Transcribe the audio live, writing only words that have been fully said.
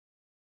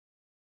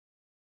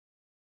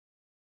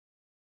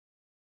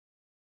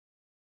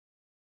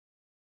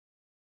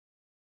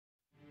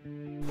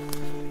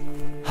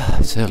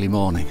It's early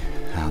morning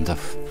and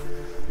I've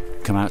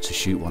come out to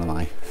shoot one of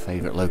my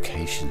favourite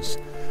locations,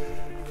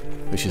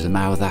 which is the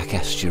Mawddach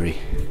Estuary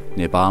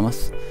near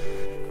Barmouth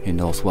in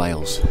North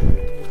Wales.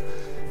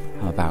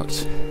 I'm about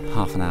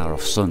half an hour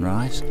off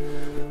sunrise,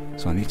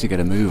 so I need to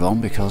get a move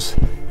on because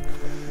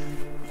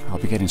I'll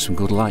be getting some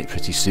good light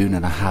pretty soon,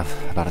 and I have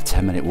about a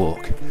 10-minute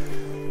walk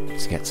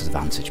to get to the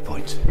vantage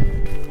point.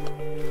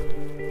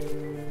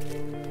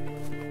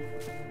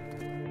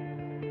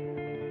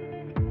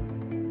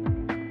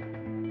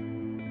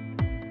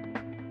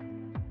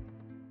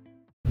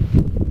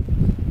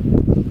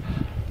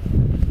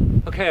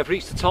 Okay, I've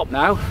reached the top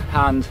now,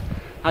 and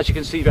as you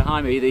can see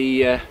behind me,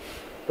 the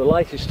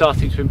light is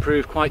starting to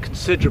improve quite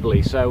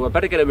considerably, so I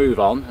better get a move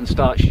on and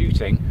start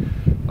shooting.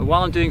 And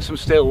while I'm doing some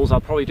stills,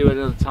 I'll probably do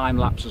another time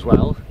lapse as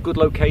well. Good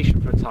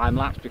location for a time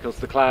lapse because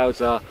the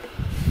clouds are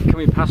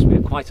coming past me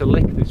at quite a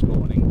lick this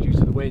morning due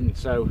to the wind,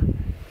 so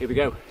here we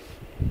go.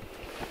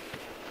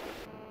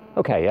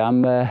 Okay,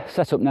 I'm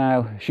set up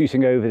now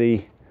shooting over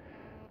the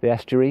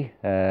estuary.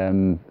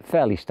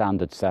 Fairly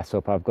standard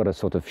setup. I've got a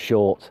sort of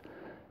short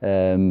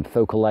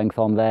focal length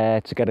on there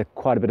to get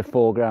quite a bit of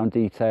foreground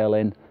detail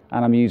in,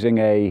 and I'm using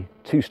a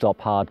 2-stop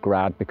hard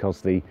grad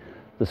because the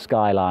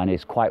skyline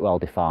is quite well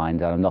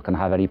defined and I'm not going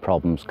to have any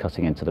problems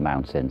cutting into the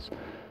mountains.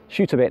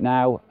 Shoot a bit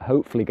now,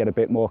 hopefully get a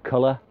bit more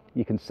colour.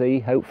 You can see,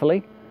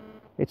 hopefully,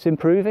 it's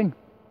improving.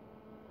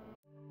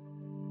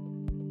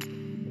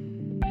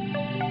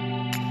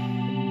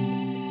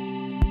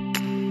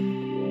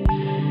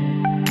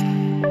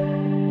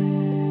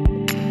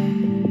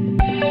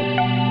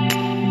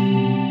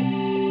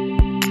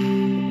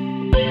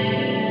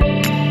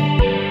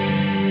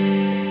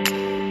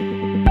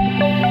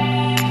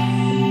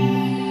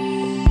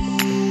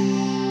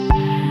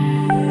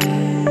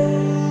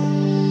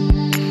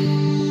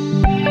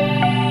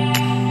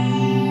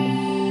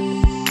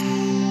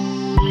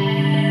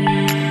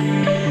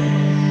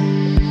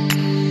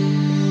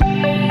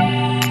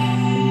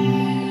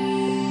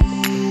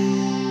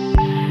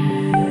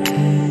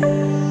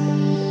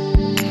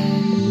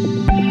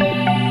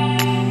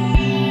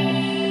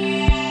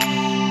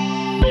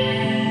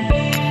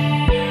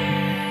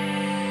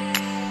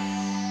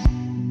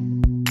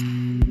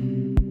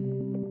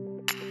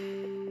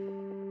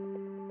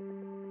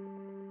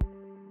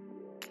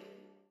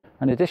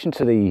 In addition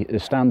to the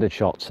standard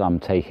shots I'm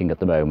taking at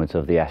the moment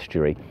of the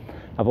estuary,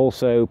 I've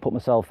also put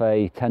myself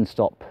a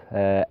 10-stop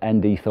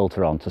ND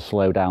filter on to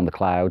slow down the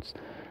clouds,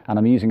 and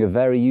I'm using a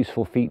very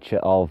useful feature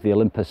of the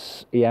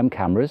Olympus EM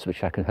cameras,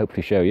 which I can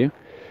hopefully show you.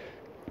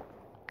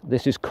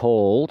 This is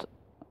called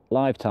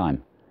Live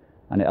Time,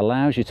 and it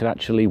allows you to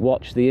actually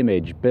watch the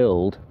image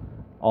build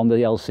on the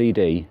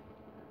LCD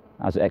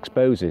as it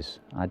exposes.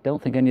 I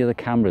don't think any other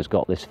cameras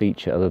got this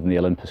feature other than the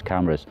Olympus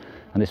cameras,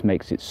 and this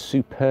makes it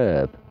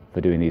superb for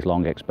doing these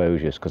long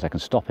exposures because I can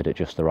stop it at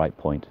just the right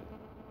point.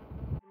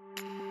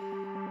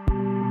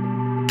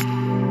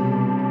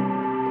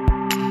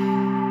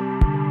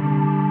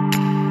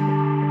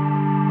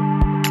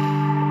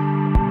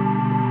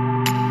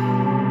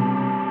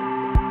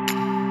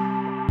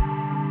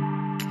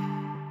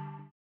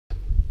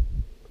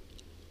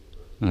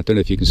 I don't know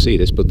if you can see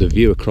this, but the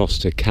view across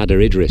to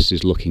Mawddach Estuary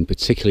is looking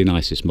particularly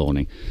nice this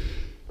morning,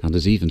 and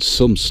there's even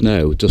some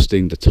snow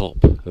dusting the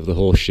top of the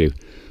horseshoe.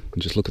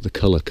 And just look at the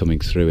colour coming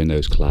through in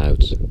those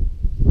clouds.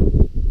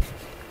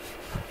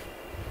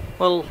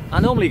 Well, I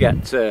normally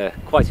get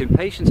quite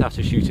impatient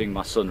after shooting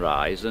my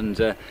sunrise,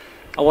 and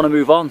I want to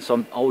move on, so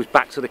I'm always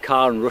back to the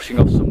car and rushing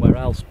off somewhere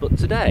else. But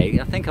today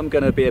I think I'm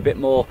going to be a bit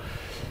more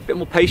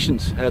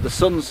patient. The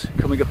sun's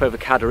coming up over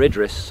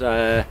Mawddach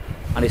Estuary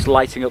and it's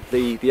lighting up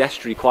the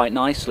estuary quite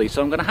nicely,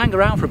 so I'm going to hang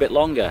around for a bit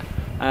longer.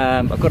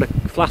 I've got a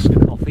flask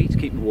of coffee to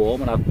keep me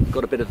warm, and I've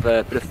got a bit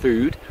of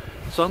food,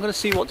 so I'm going to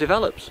see what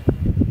develops.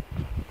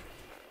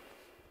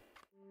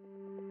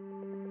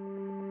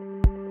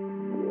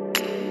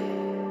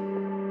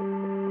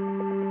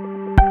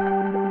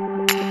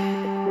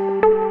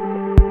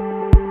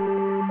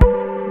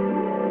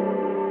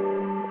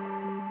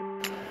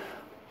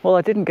 Well,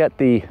 I didn't get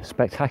the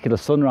spectacular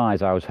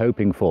sunrise I was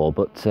hoping for,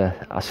 but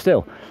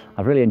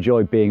I've really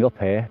enjoyed being up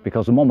here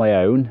because I'm on my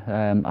own.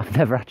 I've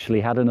never actually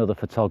had another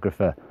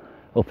photographer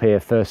up here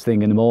first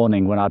thing in the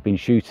morning when I've been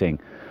shooting.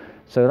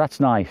 So that's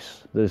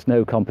nice. There's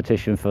no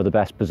competition for the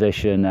best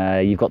position.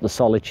 You've got the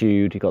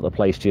solitude, you've got the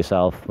place to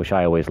yourself, which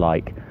I always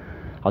like.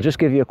 I'll just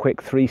give you a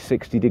quick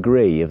 360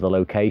 degree of the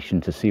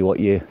location to see what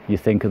you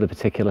think of the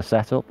particular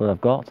setup that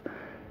I've got.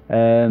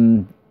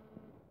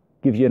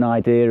 Gives you an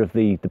idea of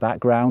the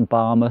background,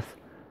 Barmouth,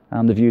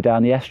 and the view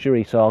down the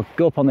estuary. So I'll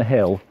go up on the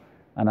hill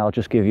and I'll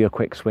just give you a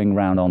quick swing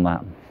round on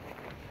that.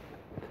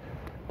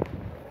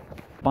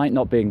 Despite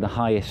not being the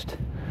highest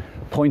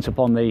point up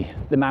on the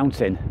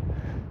mountain,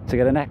 to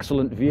get an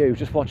excellent view,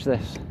 just watch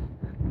this.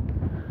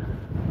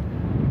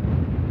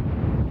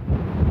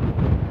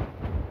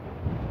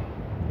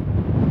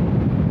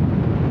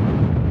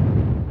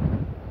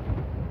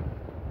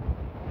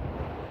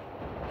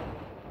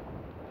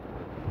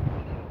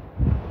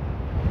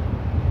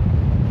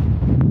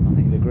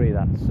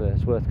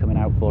 that's worth coming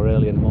out for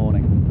early in the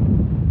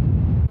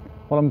morning.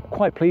 Well, I'm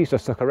quite pleased I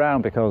stuck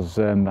around because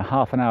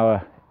half an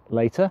hour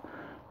later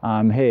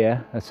I'm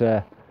here at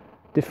a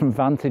different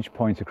vantage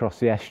point across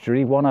the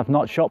estuary, one I've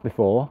not shot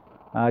before.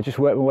 I just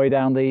worked my way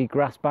down the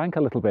grass bank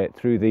a little bit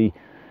through the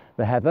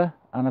heather,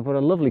 and I've got a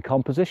lovely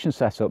composition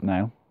set up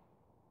now.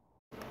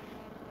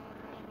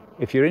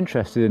 If you're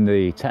interested in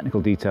the technical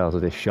details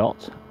of this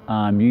shot,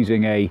 I'm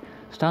using a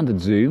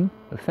standard zoom,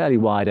 a fairly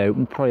wide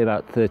open, probably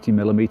about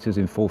 30mm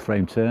in full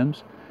frame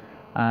terms.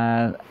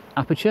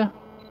 Aperture,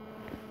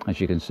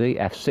 as you can see,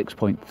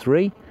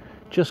 f6.3,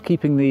 just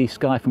keeping the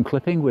sky from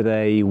clipping with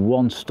a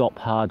one-stop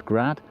hard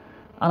grad,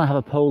 and I have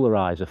a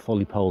polarizer,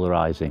 fully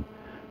polarizing.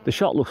 The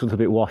shot looks a little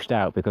bit washed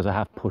out because I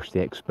have pushed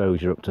the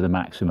exposure up to the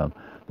maximum,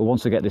 but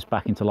once I get this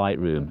back into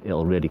Lightroom,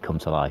 it'll really come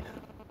to life.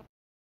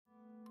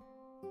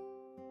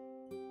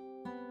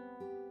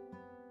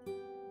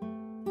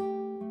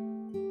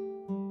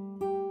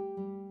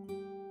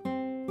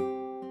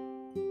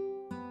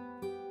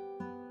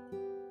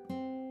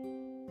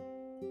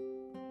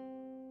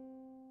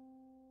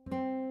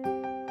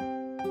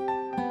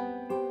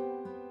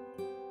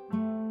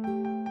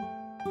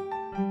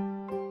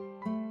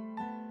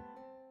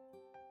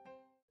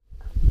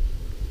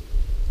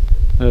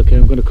 Okay,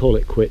 I'm going to call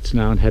it quits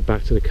now and head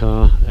back to the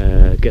car,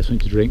 get something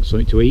to drink,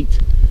 something to eat,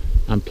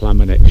 and plan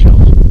my next shot.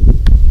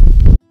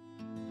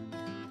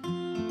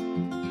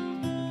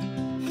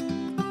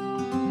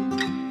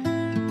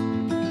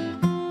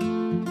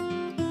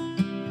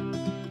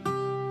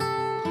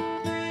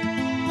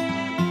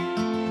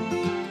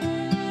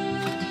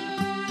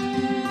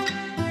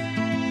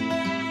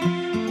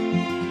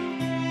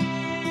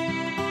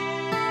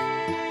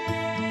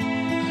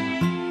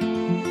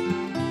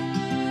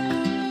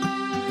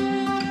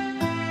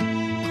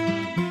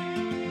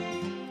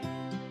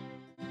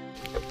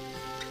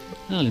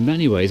 Well, in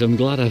many ways I'm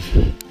glad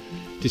I've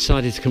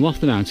decided to come off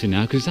the mountain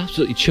now, because it's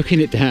absolutely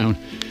chucking it down.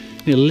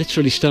 It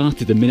literally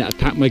started the minute I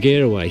packed my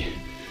gear away,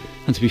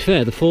 and to be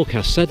fair, the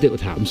forecast said it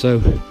would happen,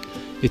 so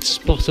it's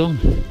spot on.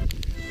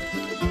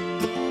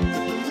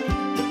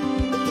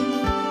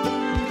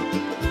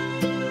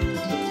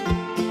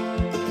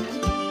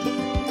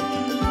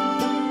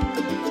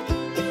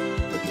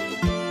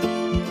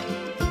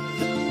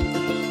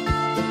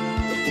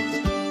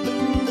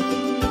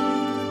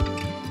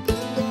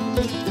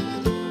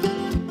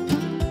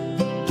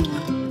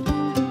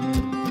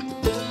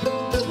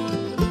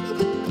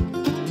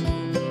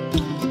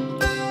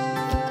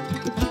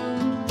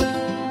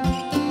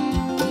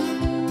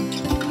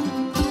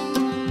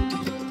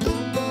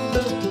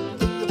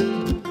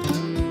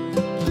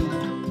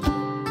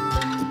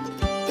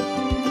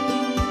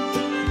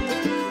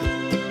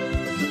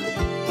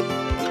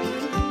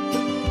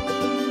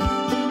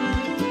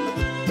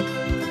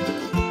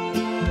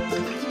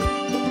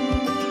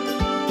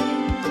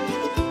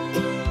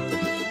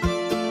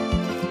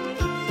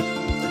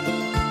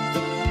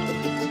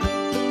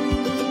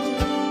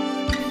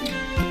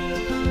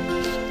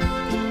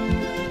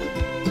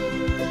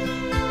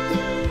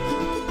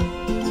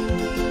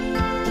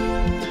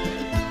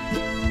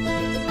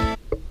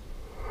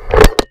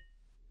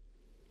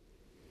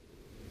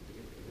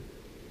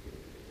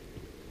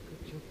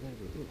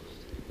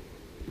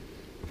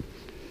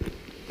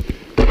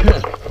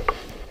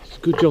 It's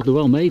a good job they're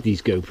well made,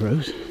 these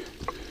GoPros.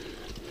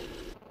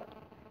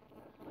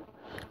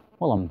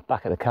 Well, I'm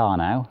back at the car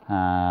now.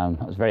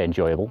 That was very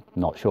enjoyable.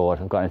 Not sure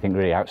I've got anything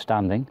really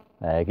outstanding,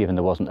 given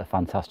there wasn't a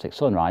fantastic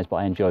sunrise, but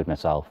I enjoyed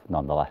myself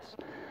nonetheless.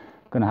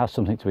 Going to have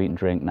something to eat and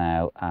drink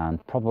now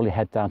and probably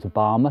head down to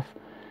Barmouth.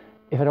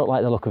 If I don't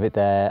like the look of it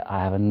there, I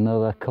have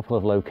another couple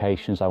of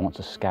locations I want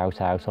to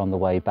scout out on the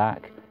way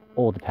back.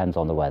 All depends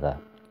on the weather.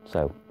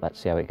 So let's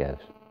see how it goes.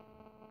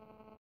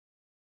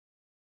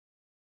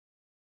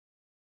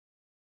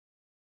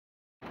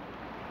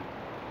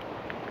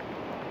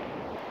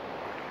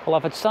 Well,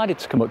 I've decided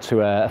to come up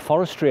to a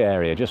forestry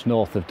area just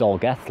north of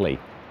Dolgethley.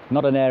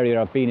 Not an area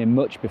I've been in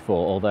much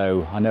before,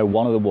 although I know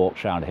one of the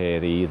walks around here,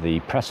 the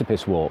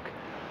precipice walk.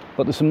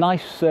 But there's some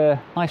nice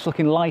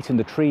looking light in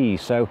the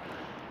trees, so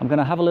I'm going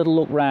to have a little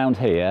look round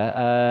here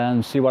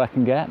and see what I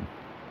can get.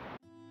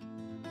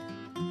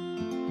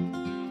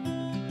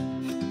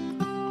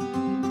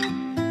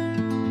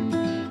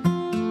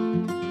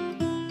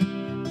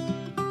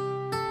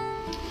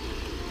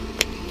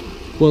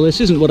 Well,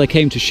 this isn't what I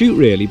came to shoot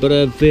really, but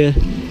I've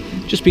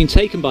just been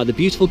taken by the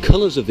beautiful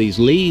colours of these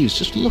leaves.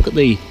 Just look at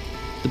the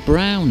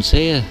browns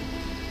here.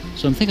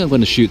 So I think I'm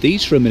going to shoot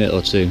these for a minute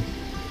or two.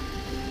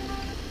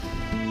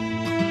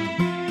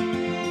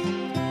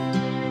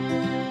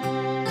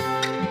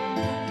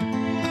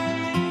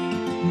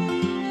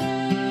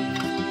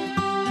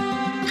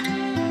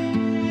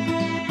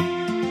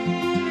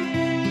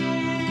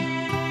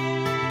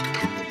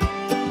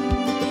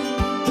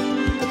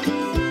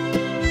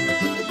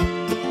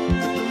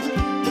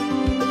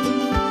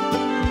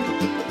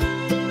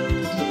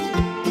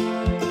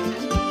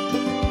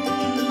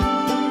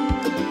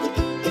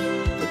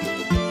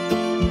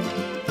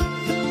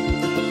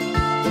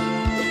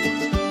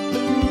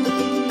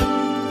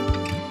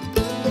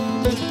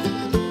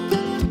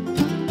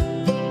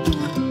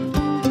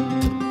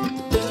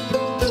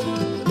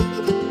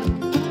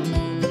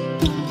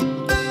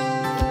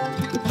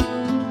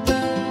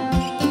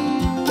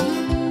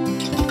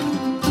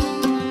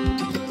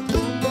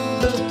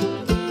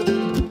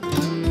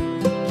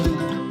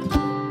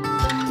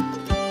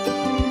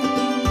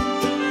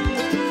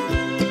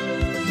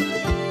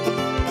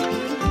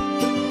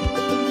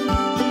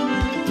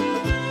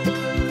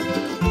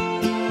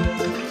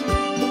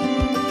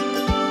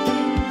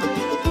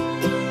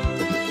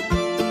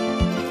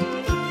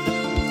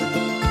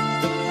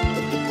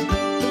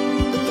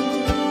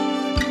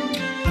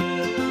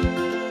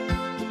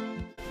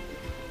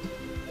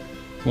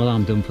 Well,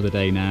 I'm done for the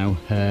day now.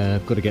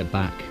 I've got to get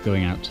back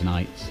going out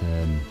tonight.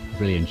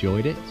 Really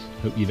enjoyed it.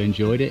 Hope you've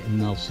enjoyed it,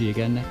 and I'll see you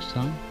again next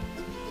time.